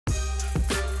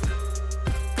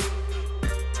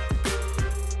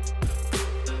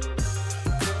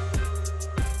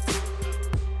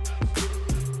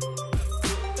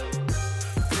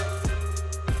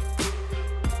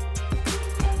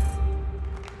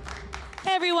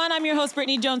everyone, I'm your host,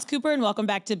 Brittany Jones-Cooper, and welcome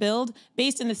back to Build.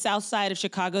 Based in the Southside of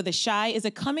Chicago, The Shy is a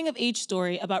coming-of-age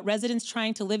story about residents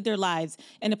trying to live their lives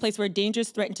in a place where dangers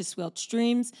threaten to squelch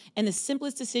dreams, and the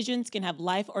simplest decisions can have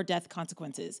life or death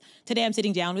consequences. Today, I'm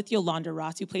sitting down with Yolonda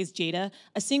Ross, who plays Jada,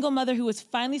 a single mother who is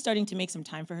finally starting to make some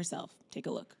time for herself. Take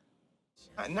a look.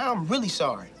 Now I'm really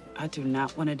sorry. I do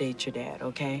not want to date your dad,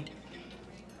 okay?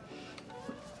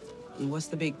 And what's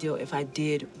the big deal if I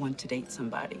did want to date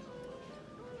somebody?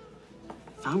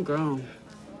 I'm grown.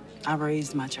 I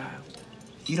raised my child.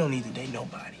 You don't need to date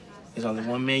nobody. There's only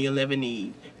one man you'll ever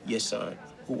need, your son,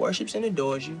 who worships and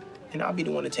adores you, and I'll be the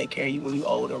one to take care of you when you're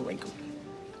old and wrinkled.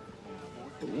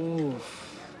 Ooh.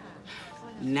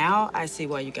 Now I see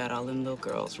why you got all them little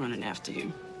girls running after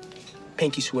you.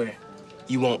 Pinky swear,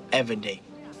 you won't ever date.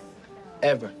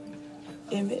 Ever.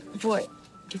 Emmett, boy,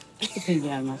 get the pinky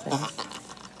out of my face.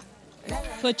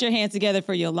 Put your hands together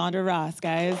for Yolonda Ross,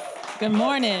 guys. Good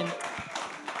morning.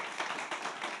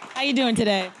 How you doing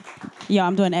today? Yeah,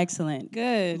 I'm doing excellent.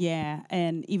 Good. Yeah,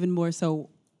 and even more so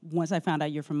once I found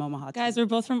out you're from Omaha. Guys, we're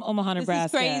both from Omaha,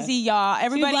 Nebraska. This is crazy, y'all.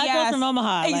 Everybody Two black girls from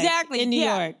Omaha. Exactly. Like, in New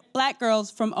York. Black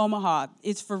girls from Omaha.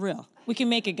 It's for real. We can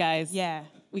make it, guys. Yeah.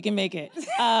 We can make it.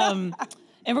 And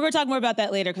we're going to talk more about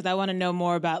that later because I want to know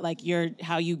more about like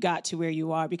how you got to where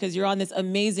you are, because you're on this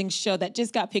amazing show that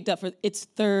just got picked up for its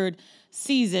third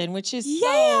season, which is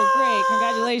so great.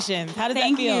 Congratulations. How does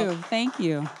that feel? Thank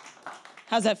you.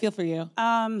 How's that feel for you?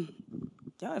 Yeah,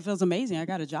 it feels amazing. I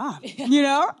got a job, you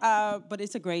know? But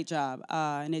it's a great job.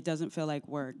 And it doesn't feel like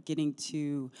we're getting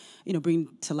to, bring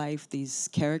to life these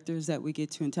characters that we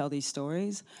get to and tell these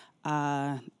stories.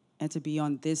 And to be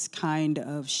on this kind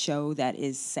of show that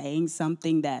is saying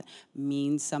something that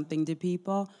means something to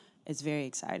people, it's very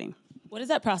exciting. What is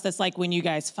that process like when you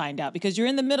guys find out? Because you're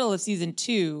in the middle of season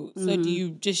 2, so do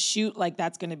you just shoot like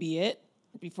that's going to be it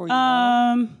before you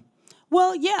know?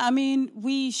 Well, yeah, I mean,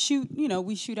 we shoot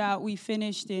out, we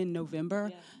finished in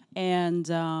November, and,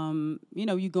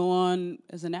 you go on,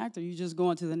 as an actor, you just go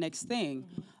on to the next thing.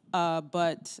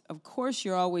 But, of course,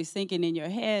 you're always thinking in your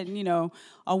head,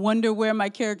 I wonder where my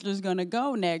character's going to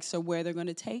go next or where they're going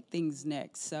to take things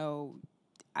next. So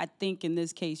I think in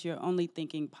this case, you're only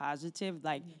thinking positive,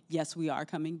 like, yes, we are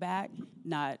coming back,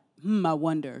 not, I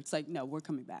wonder. It's like, no, we're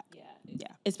coming back. Yeah.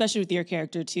 Especially with your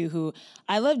character, too, who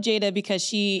I love Jada because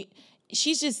she's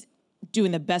just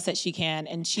doing the best that she can,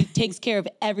 and she takes care of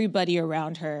everybody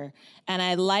around her. And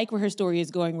I like where her story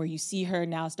is going, where you see her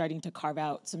now starting to carve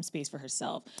out some space for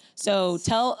herself. So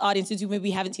tell audiences who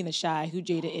maybe haven't seen The Shy who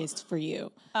Jada is for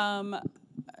you.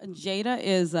 Jada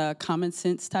is a common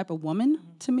sense type of woman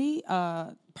to me,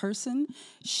 person.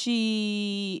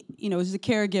 She, is a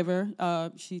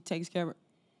caregiver. She takes care of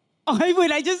Oh,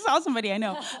 wait, I just saw somebody I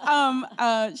know.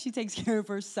 She takes care of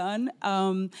her son,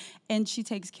 and she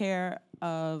takes care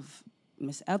of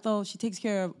Miss Ethel. She takes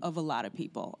care of a lot of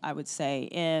people, I would say.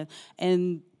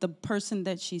 And the person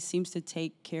that she seems to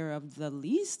take care of the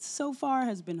least so far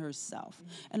has been herself.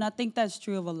 And I think that's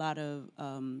true of a lot of,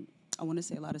 I want to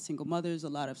say a lot of single mothers, a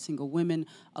lot of single women,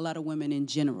 a lot of women in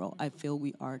general. I feel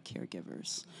we are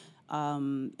caregivers.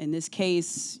 In this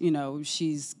case,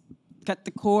 she's cut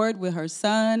the cord with her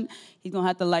son. He's gonna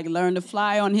have to learn to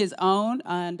fly on his own,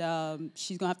 and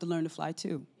she's gonna have to learn to fly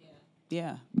too.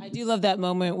 Yeah. I do love that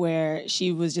moment where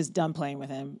she was just done playing with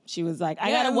him. She was like, I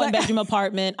got a one-bedroom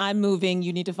apartment. I'm moving.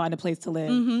 You need to find a place to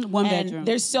live. One bedroom.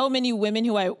 There's so many women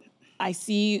who I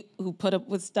see who put up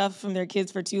with stuff from their kids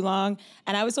for too long.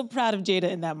 And I was so proud of Jada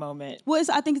in that moment. Well,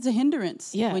 I think it's a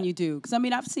hindrance when you do. Because,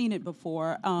 I've seen it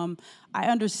before. I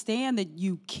understand that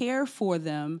you care for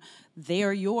them.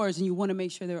 They're yours, and you want to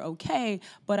make sure they're okay.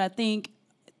 But I think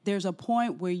there's a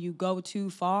point where you go too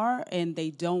far, and they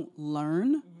don't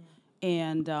learn.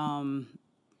 And,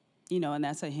 and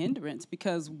that's a hindrance,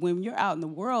 because when you're out in the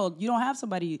world, you don't have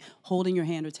somebody holding your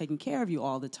hand or taking care of you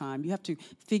all the time. You have to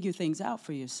figure things out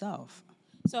for yourself.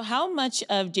 So how much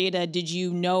of Jada did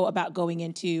you know about going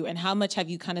into, and how much have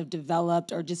you kind of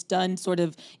developed or just done sort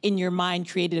of in your mind,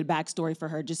 created a backstory for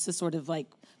her just to sort of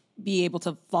be able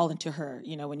to fall into her,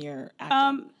 when you're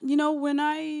acting? When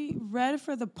I read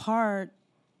for the part,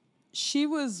 she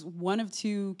was one of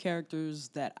 2 characters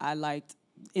that I liked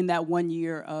in that 1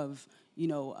 year of,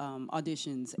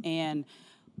 auditions. And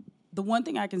the one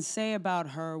thing I can say about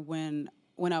her when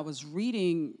I was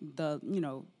reading the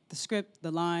script,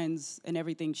 the lines and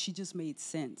everything, she just made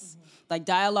sense.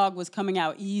 Dialogue was coming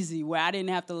out easy, where I didn't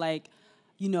have to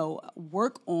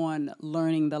work on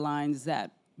learning the lines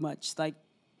that much.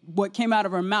 What came out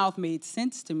of her mouth made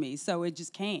sense to me, so it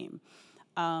just came.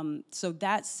 So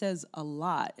that says a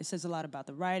lot. It says a lot about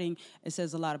the writing. It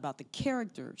says a lot about the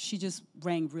character. She just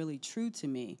rang really true to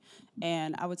me.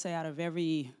 And I would say out of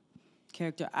every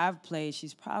character I've played,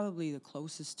 she's probably the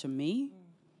closest to me.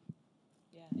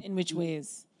 Yeah. In which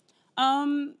ways?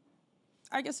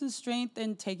 I guess in strength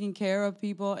and taking care of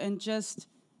people and just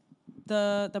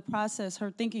the process,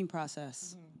 her thinking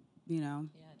process, you know?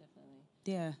 Yeah,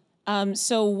 definitely. Yeah.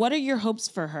 So what are your hopes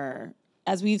for her?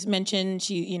 As we've mentioned,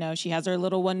 she has her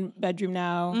little one bedroom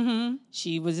now. Mm-hmm.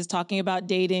 She was just talking about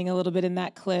dating a little bit in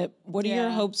that clip. What are your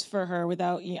hopes for her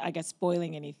without, I guess,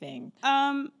 spoiling anything?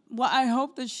 Well, I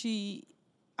hope that she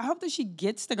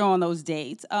gets to go on those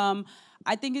dates.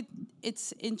 I think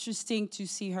it's interesting to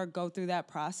see her go through that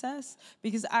process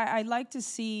because I like to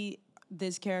see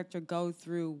this character go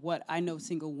through what I know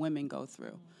single women go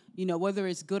through. You know, whether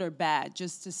it's good or bad,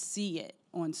 just to see it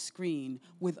on screen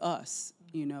with us,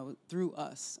 through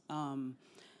us.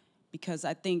 Because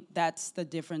I think that's the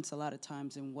difference a lot of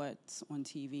times in what's on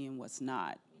TV and what's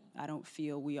not. I don't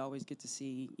feel we always get to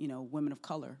see, women of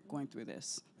color going through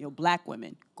this, Black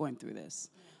women going through this.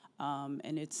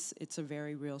 And it's a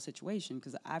very real situation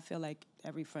because I feel like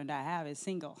every friend I have is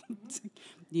single,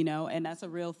 and that's a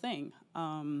real thing.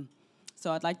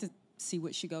 So I'd like to see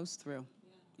what she goes through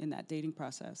in that dating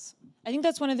process. I think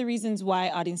that's one of the reasons why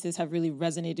audiences have really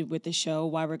resonated with the show,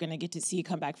 why we're going to get to see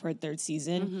come back for a third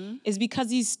season, is because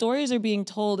these stories are being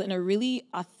told in a really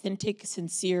authentic,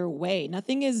 sincere way.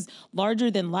 Nothing is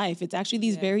larger than life. It's actually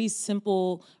these very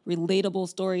simple, relatable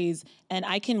stories, and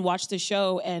I can watch the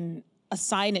show and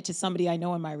assign it to somebody I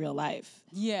know in my real life.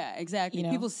 Yeah, exactly.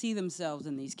 People see themselves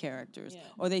in these characters,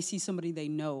 or they see somebody they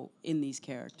know in these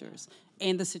characters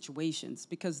and the situations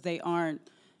because they aren't,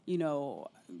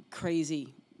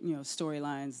 crazy,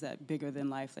 storylines that bigger than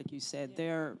life, like you said.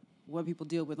 They're what people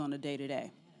deal with on a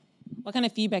day-to-day. What kind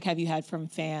of feedback have you had from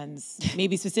fans?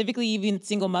 Maybe specifically even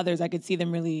single mothers. I could see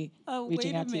them really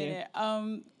reaching out to you. Wait a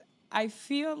minute. I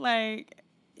feel like,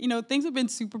 things have been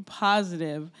super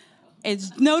positive.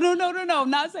 It's no. I'm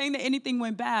not saying that anything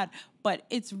went bad, but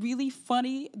it's really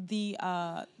funny.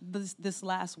 This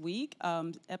last week,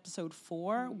 episode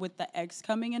 4, with the ex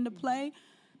coming into play.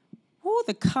 Ooh,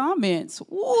 the comments.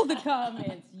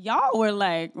 Y'all were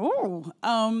like, ooh.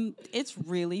 It's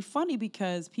really funny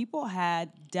because people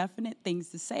had definite things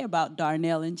to say about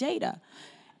Darnell and Jada.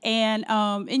 And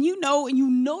you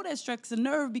know that strikes a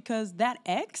nerve because that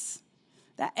ex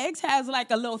has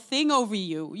like a little thing over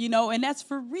you, and that's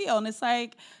for real. And it's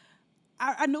like,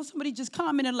 I know somebody just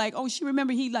commented like, oh, she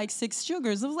remembered he liked 6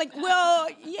 sugars. I was like, well,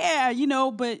 yeah,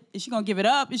 but is she gonna give it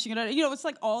up? Is she gonna, it's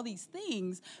like all these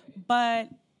things, but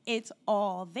it's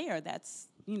all there. That's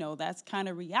kind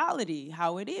of reality,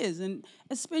 how it is. And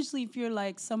especially if you're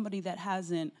like somebody that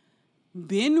hasn't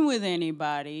been with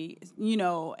anybody,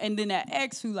 and then that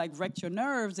ex who like wrecked your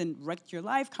nerves and wrecked your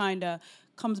life kind of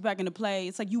comes back into play.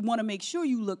 It's like you want to make sure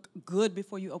you look good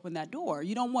before you open that door.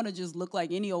 You don't want to just look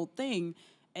like any old thing,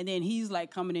 and then he's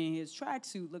like coming in his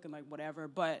tracksuit looking like whatever.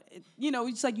 But,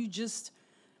 it's like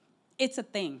it's a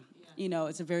thing.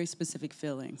 It's a very specific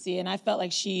feeling. See, and I felt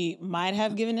like she might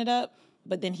have given it up,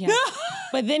 but then he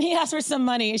asked for some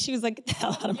money, and she was like, "Get the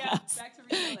hell out of my house." Back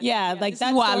to reality. Like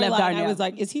that's why I left Darnell. I was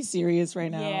like, "Is he serious right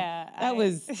now?" Yeah, that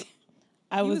was.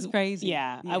 He was crazy.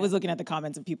 Yeah, I was looking at the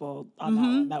comments of people on that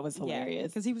one. That was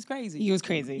hilarious. Because he was crazy. He was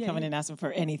crazy, coming and asking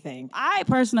for anything. I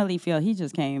personally feel he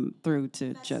just came through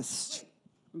to just,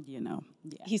 Yeah.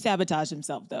 He sabotaged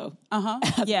himself, though.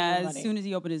 Yeah, as soon as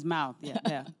he opened his mouth.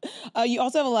 Yeah. You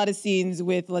also have a lot of scenes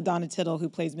with LaDonna Tittle, who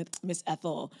plays Miss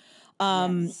Ethel.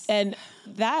 And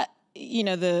that,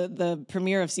 the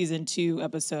premiere of season 2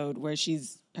 episode where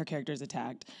her character is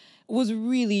attacked was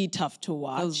really tough to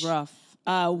watch. It was rough.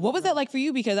 What was that like for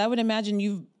you? Because I would imagine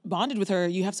you've bonded with her.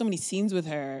 You have so many scenes with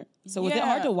her. So was it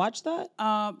hard to watch that?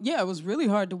 Yeah, it was really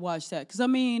hard to watch that. Because,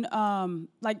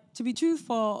 to be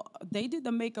truthful, they did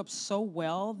the makeup so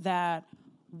well that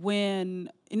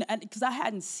because I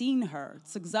hadn't seen her,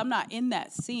 because I'm not in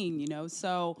that scene,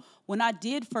 So when I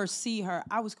did first see her,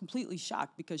 I was completely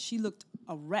shocked because she looked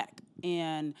a wreck.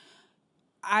 And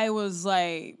I was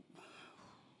like,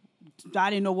 I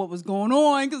didn't know what was going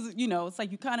on because, it's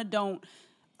like you kind of don't,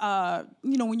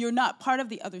 when you're not part of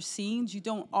the other scenes, you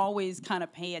don't always kind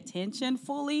of pay attention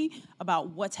fully about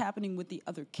what's happening with the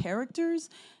other characters.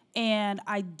 And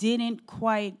I didn't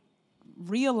quite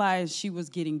realize she was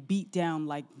getting beat down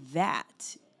like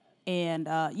that. And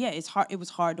it's hard. It was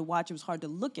hard to watch. It was hard to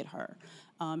look at her,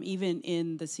 even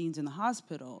in the scenes in the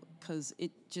hospital, because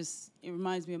it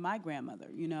reminds me of my grandmother.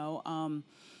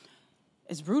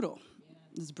 It's brutal.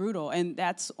 it's brutal, and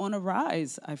that's on a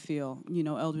rise. I feel,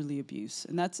 elderly abuse,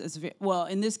 and well.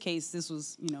 In this case, this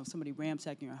was somebody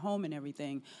ransacking your home and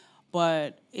everything,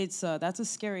 but it's a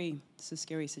scary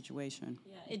situation.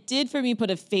 Yeah, it did for me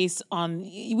put a face on.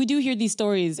 We do hear these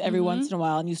stories every once in a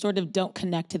while, and you sort of don't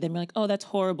connect to them. You're like, oh, that's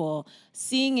horrible.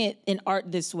 Seeing it in art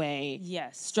this way,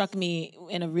 struck me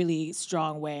in a really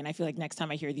strong way. And I feel like next time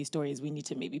I hear these stories, we need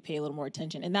to maybe pay a little more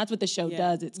attention. And that's what the show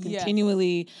does. It's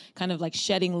continually kind of like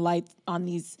shedding light on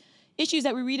these issues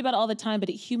that we read about all the time, but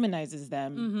it humanizes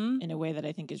them in a way that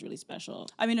I think is really special.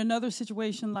 I mean, another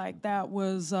situation like that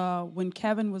was when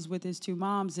Kevin was with his two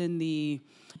moms in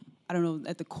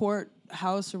at the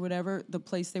courthouse or whatever, the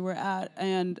place they were at,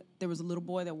 and there was a little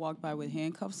boy that walked by with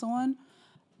handcuffs on.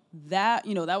 That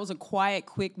was a quiet,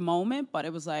 quick moment, but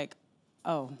it was like,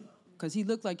 oh, because he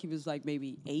looked like he was like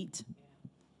maybe 8,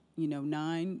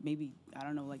 9, maybe, I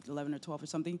don't know, like 11 or 12 or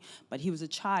something, but he was a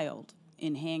child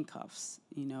in handcuffs,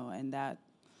 and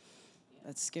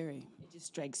that's scary. It just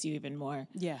strikes you even more.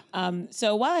 Yeah.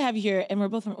 So while I have you here, and we're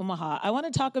both from Omaha, I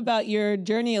want to talk about your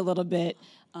journey a little bit.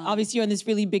 Obviously, you're on this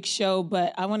really big show,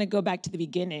 but I want to go back to the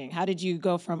beginning. How did you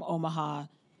go from Omaha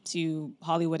to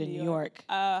Hollywood and New York?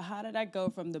 How did I go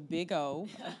from the Big O,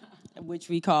 which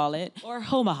we call it, or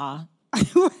Homaha?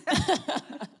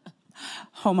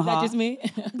 Omaha. Is that just me?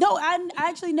 No, I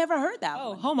actually never heard that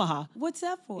one. Omaha. What's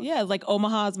that for? Yeah, like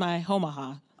Omaha's my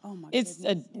Omaha. Oh my It's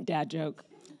goodness. a dad joke.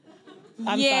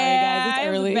 I'm yeah, sorry, guys. It's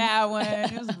early. It was a bad one.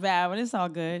 It was a bad one. It's all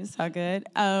good. It's all good.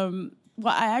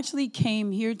 Well, I actually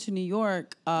came here to New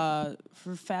York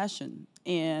for fashion.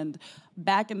 And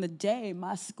back in the day,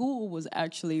 my school was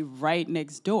actually right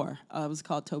next door. It was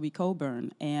called Toby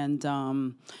Coburn. And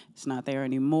it's not there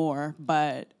anymore.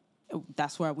 But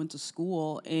that's where I went to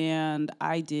school. And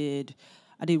I did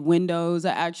windows.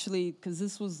 I actually, because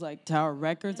this was like Tower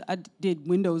Records, I did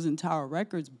windows in Tower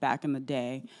Records back in the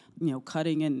day,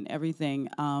 cutting and everything.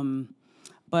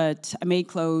 But I made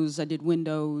clothes, I did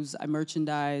windows, I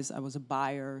merchandised, I was a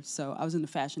buyer. So I was in the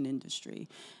fashion industry.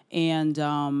 And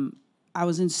I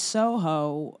was in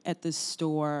Soho at this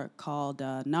store called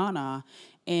Nana,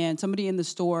 and somebody in the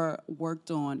store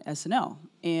worked on SNL.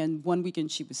 And one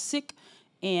weekend she was sick,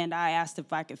 and I asked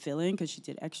if I could fill in because she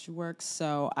did extra work.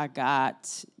 So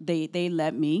they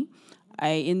let me.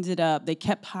 They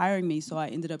kept hiring me, so I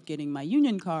ended up getting my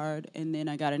union card, and then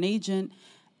I got an agent,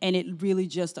 and it really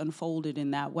just unfolded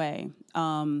in that way.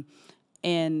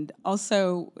 And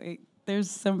also, there's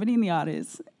somebody in the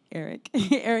audience, Eric,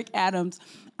 Eric Adams.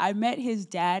 I met his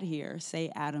dad here,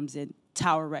 Say Adams, in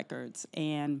Tower Records,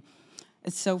 and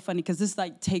it's so funny because this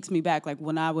takes me back. Like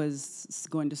when I was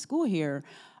going to school here,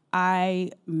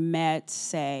 I met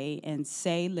Say, and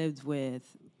Say lived with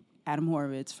Adam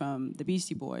Horowitz from the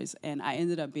Beastie Boys, and I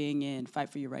ended up being in Fight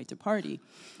for Your Right to Party.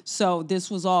 So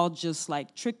this was all just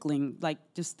trickling,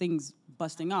 just things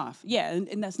busting off. Yeah,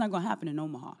 and that's not going to happen in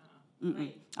Omaha.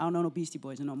 Right. I don't know no Beastie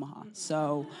Boys in Omaha.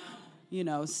 So,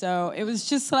 so it was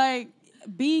just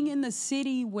being in the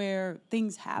city where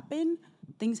things happen.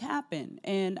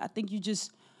 And I think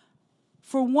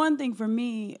for one thing, for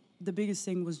me, the biggest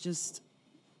thing was just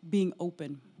being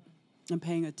open and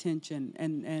paying attention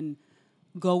and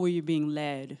go where you're being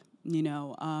led,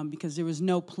 because there was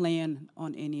no plan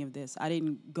on any of this. I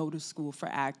didn't go to school for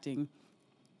acting.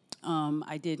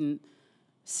 I didn't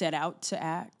set out to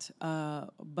act,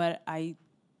 but I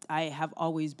have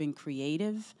always been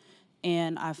creative,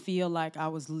 and I feel like I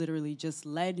was literally just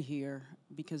led here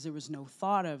because there was no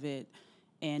thought of it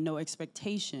and no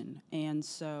expectation. And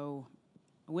so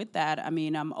with that,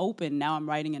 I'm open. Now I'm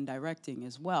writing and directing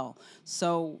as well.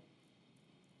 So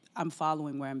I'm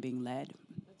following where I'm being led.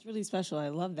 That's really special. I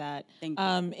love that. Thank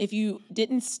you. If you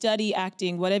didn't study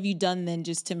acting, what have you done then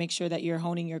just to make sure that you're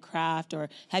honing your craft? Or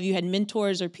have you had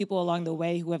mentors or people along the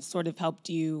way who have sort of helped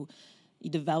you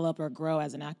develop or grow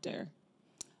as an actor?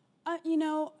 There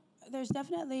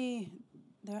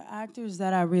are actors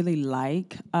that I really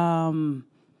like. And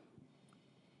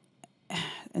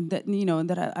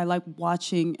that I like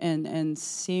watching and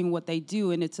seeing what they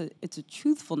do, and it's a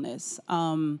truthfulness.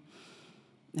 And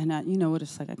what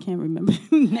it's like, I can't remember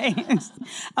names.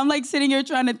 I'm sitting here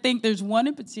trying to think. There's one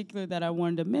in particular that I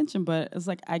wanted to mention, but it's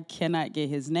I cannot get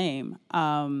his name.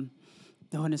 The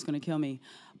one that's going to kill me.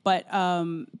 But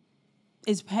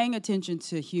it's paying attention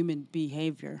to human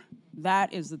behavior.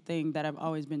 That is the thing that I've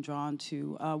always been drawn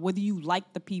to. Whether you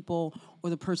like the people or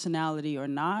the personality or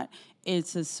not,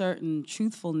 it's a certain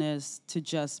truthfulness to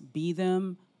just be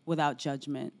them without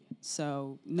judgment.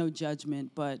 So no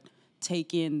judgment, but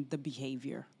take in the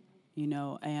behavior,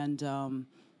 and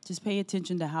just pay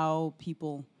attention to how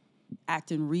people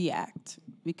act and react.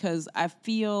 Because I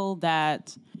feel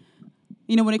that,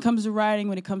 when it comes to writing,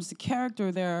 when it comes to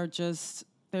character, there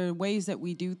are ways that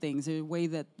we do things. There are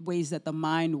ways that the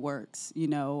mind works,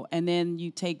 and then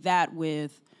you take that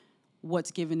with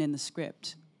what's given in the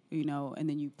script, and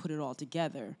then you put it all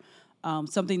together.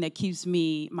 Something that keeps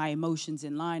my emotions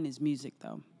in line is music,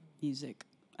 though. Music.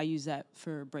 I use that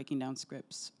for breaking down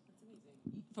scripts.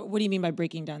 What do you mean by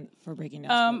breaking down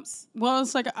scripts? Well,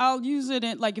 it's like I'll use it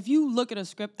in, like, if you look at a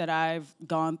script that I've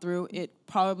gone through, it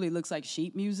probably looks like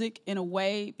sheet music in a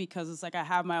way, because it's like I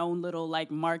have my own little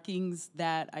like markings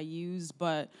that I use,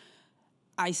 but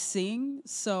I sing,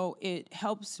 so it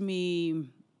helps me,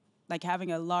 like,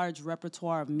 having a large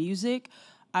repertoire of music.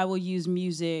 I will use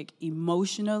music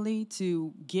emotionally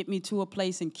to get me to a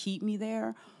place and keep me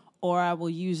there, or I will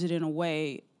use it in a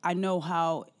way, I know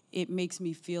how it makes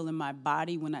me feel in my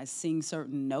body when I sing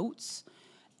certain notes,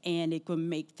 and it can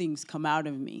make things come out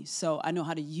of me. So I know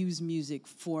how to use music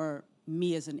for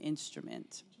me as an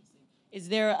instrument. Is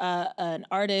there an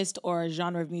artist or a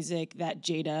genre of music that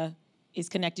Jada is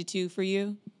connected to for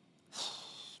you?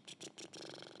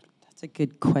 That's a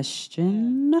good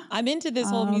question. I'm into this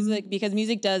whole music because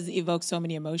music does evoke so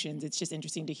many emotions. It's just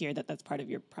interesting to hear that that's part of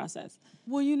your process.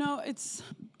 Well, it's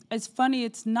funny.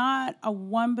 It's not a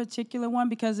one particular one,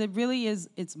 because it really is,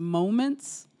 it's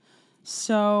moments.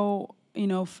 So,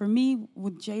 for me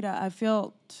with Jada, I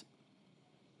felt,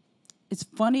 it's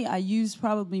funny, I used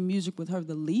probably music with her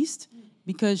the least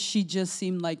because she just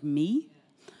seemed like me.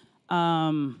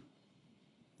 But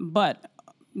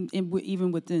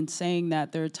even within saying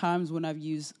that, there are times when I've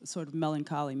used sort of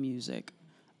melancholy music,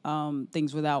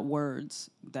 things without words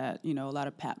that, a lot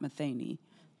of Pat Metheny,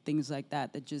 things like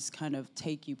that just kind of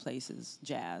take you places,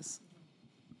 jazz.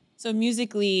 So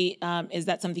musically, is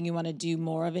that something you want to do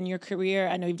more of in your career?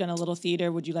 I know you've done a little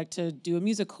theater. Would you like to do a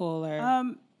musical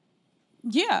or?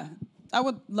 Yeah, I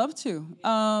would love to.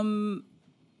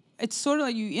 It's sort of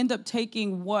like you end up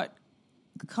taking what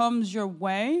comes your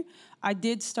way. I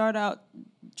did start out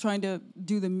trying to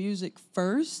do the music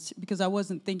first because I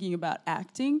wasn't thinking about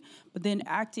acting, but then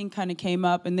acting kind of came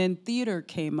up, and then theater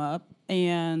came up,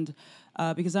 and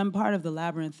because I'm part of the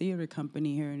Labyrinth Theater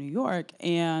Company here in New York,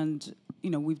 and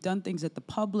we've done things at the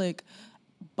Public,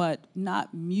 but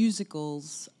not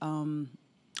musicals.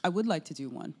 I would like to do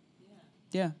one.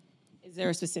 Yeah. Is there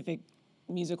a specific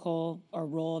musical or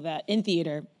role that in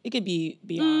theater, it could be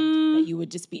beyond, that you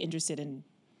would just be interested in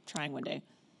trying one day?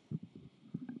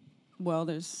 Well,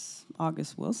 there's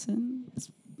August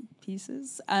Wilson's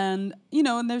pieces, and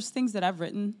and there's things that I've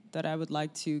written that I would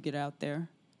like to get out there.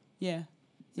 Yeah.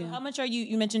 So how much are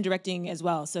you mentioned directing as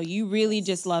well, so you really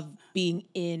just love being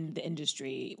in the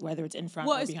industry, whether it's in front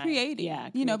or behind? Well, it's creating.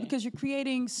 Yeah, because you're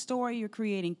creating story, you're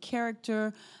creating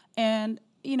character, and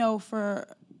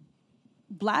for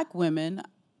Black women,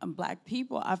 Black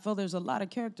people, I feel there's a lot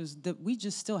of characters that we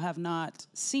just still have not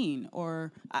seen,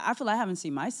 or I feel I haven't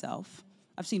seen myself.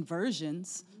 I've seen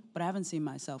versions, but I haven't seen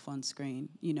myself on screen.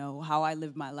 How I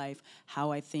live my life,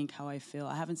 how I think, how I feel.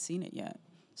 I haven't seen it yet.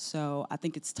 So I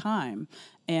think it's time.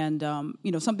 And,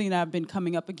 something that I've been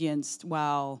coming up against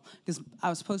because I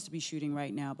was supposed to be shooting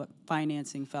right now, but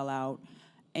financing fell out.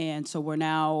 And so we're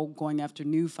now going after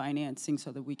new financing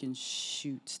so that we can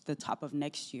shoot the top of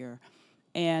next year.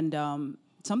 And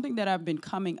something that I've been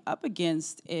coming up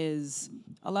against is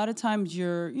a lot of times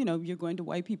you're going to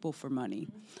white people for money.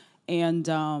 And,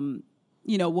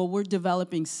 we're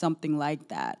developing something like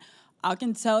that. I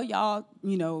can tell y'all,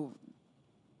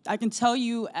 I can tell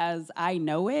you as I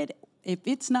know it, if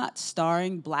it's not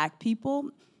starring Black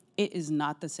people, it is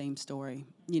not the same story.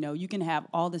 You can have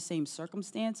all the same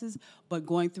circumstances, but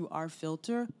going through our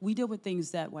filter, we deal with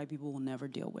things that white people will never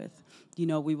deal with.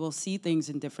 We will see things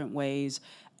in different ways,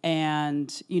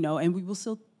 and and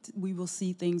we will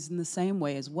see things in the same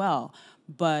way as well,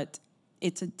 but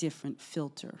it's a different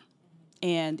filter.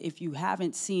 And if you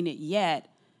haven't seen it yet,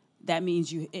 that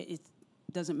means it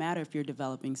doesn't matter if you're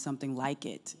developing something like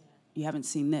it. You haven't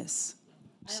seen this.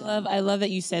 So. I love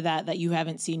that you said that you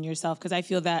haven't seen yourself, because I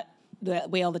feel that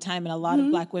way all the time, and a lot of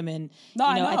Black women,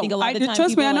 I know. I think a lot of the time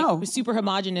trust people me, I know. We're super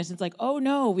homogenous. It's like, oh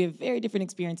no, we have very different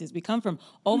experiences. We come from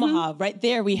Omaha, right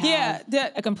there we have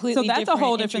a completely different. So that's a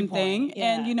whole different thing.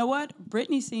 Yeah. And you know what?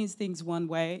 Brittany sees things one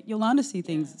way. Yolanda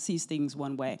sees things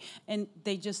one way, and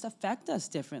they just affect us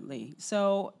differently.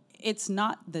 So it's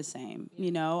not the same.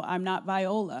 I'm not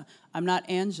Viola. I'm not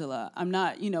Angela. I'm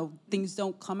not. Things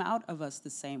don't come out of us the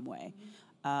same way.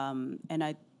 And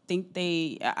I think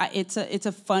it's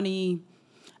a funny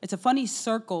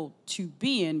circle to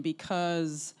be in,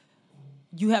 because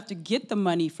you have to get the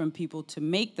money from people to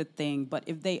make the thing, but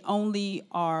if they only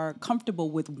are comfortable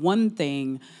with one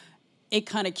thing, it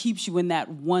kind of keeps you in that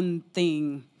one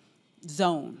thing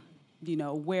zone,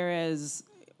 whereas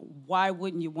why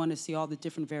wouldn't you want to see all the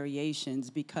different variations?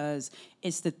 Because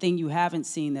it's the thing you haven't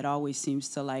seen that always seems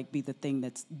to like be the thing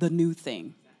that's the new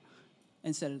thing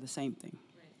instead of the same thing.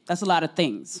 That's a lot of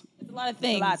things. It's a lot of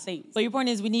things. It's a lot of things. But your point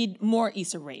is we need more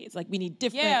Issa Raes. Like we need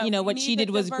different, what she did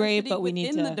was great, but we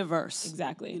need to... the diverse.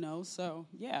 Exactly. So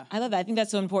yeah. I love that. I think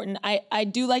that's so important. I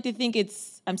do like to think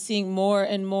I'm seeing more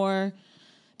and more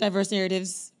diverse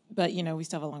narratives, but we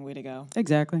still have a long way to go.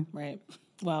 Exactly. Right.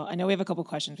 Well, I know we have a couple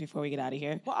questions before we get out of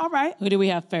here. Well, all right. Who do we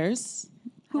have first?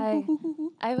 Hi.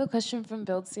 I have a question from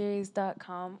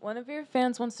buildseries.com. One of your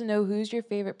fans wants to know who's your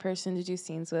favorite person to do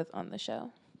scenes with on the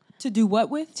show. To do what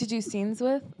with? To do scenes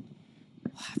with.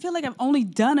 I feel like I've only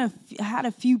had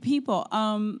a few people.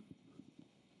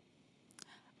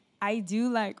 I do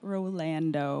like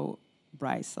Rolando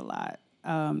Bryce a lot.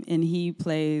 And he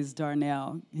plays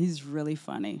Darnell. He's really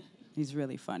funny.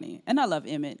 And I love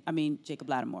Emmett. I mean, Jacob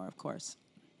Lattimore, of course.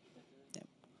 Yeah.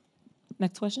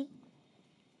 Next question.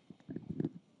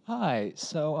 Hi.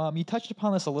 So you touched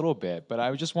upon this a little bit, but I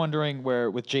was just wondering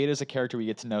where, with Jada as a character, we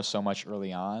get to know so much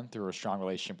early on through her strong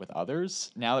relationship with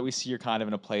others. Now that we see her kind of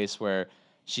in a place where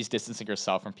she's distancing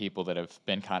herself from people that have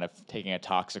been kind of taking a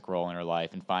toxic role in her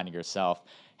life and finding herself,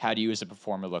 how do you as a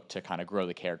performer look to kind of grow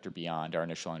the character beyond our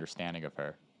initial understanding of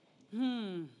her?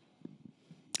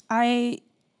 I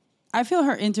feel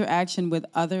her interaction with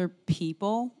other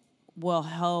people will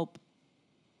help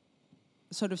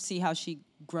sort of see how she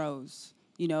grows,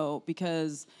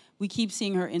 because we keep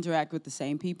seeing her interact with the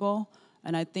same people,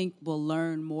 and I think we'll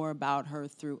learn more about her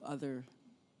through other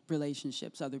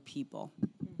relationships, other people.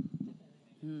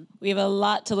 We have a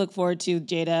lot to look forward to,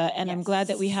 Jada, and I'm glad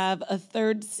that we have a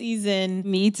third season.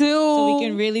 Me too. So we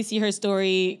can really see her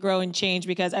story grow and change,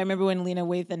 because I remember when Lena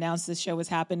Waithe announced this show was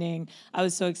happening, I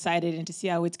was so excited, and to see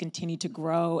how it's continued to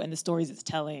grow and the stories it's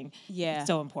telling. Yeah. It's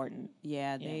so important.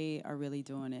 Yeah, they are really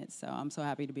doing it, so I'm so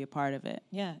happy to be a part of it.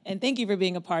 Yeah, and thank you for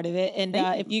being a part of it. And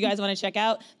if you guys want to check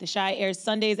out, The Chi airs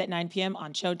Sundays at 9 p.m.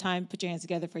 on Showtime. Put your hands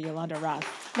together for Yolonda Ross.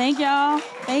 Thank y'all.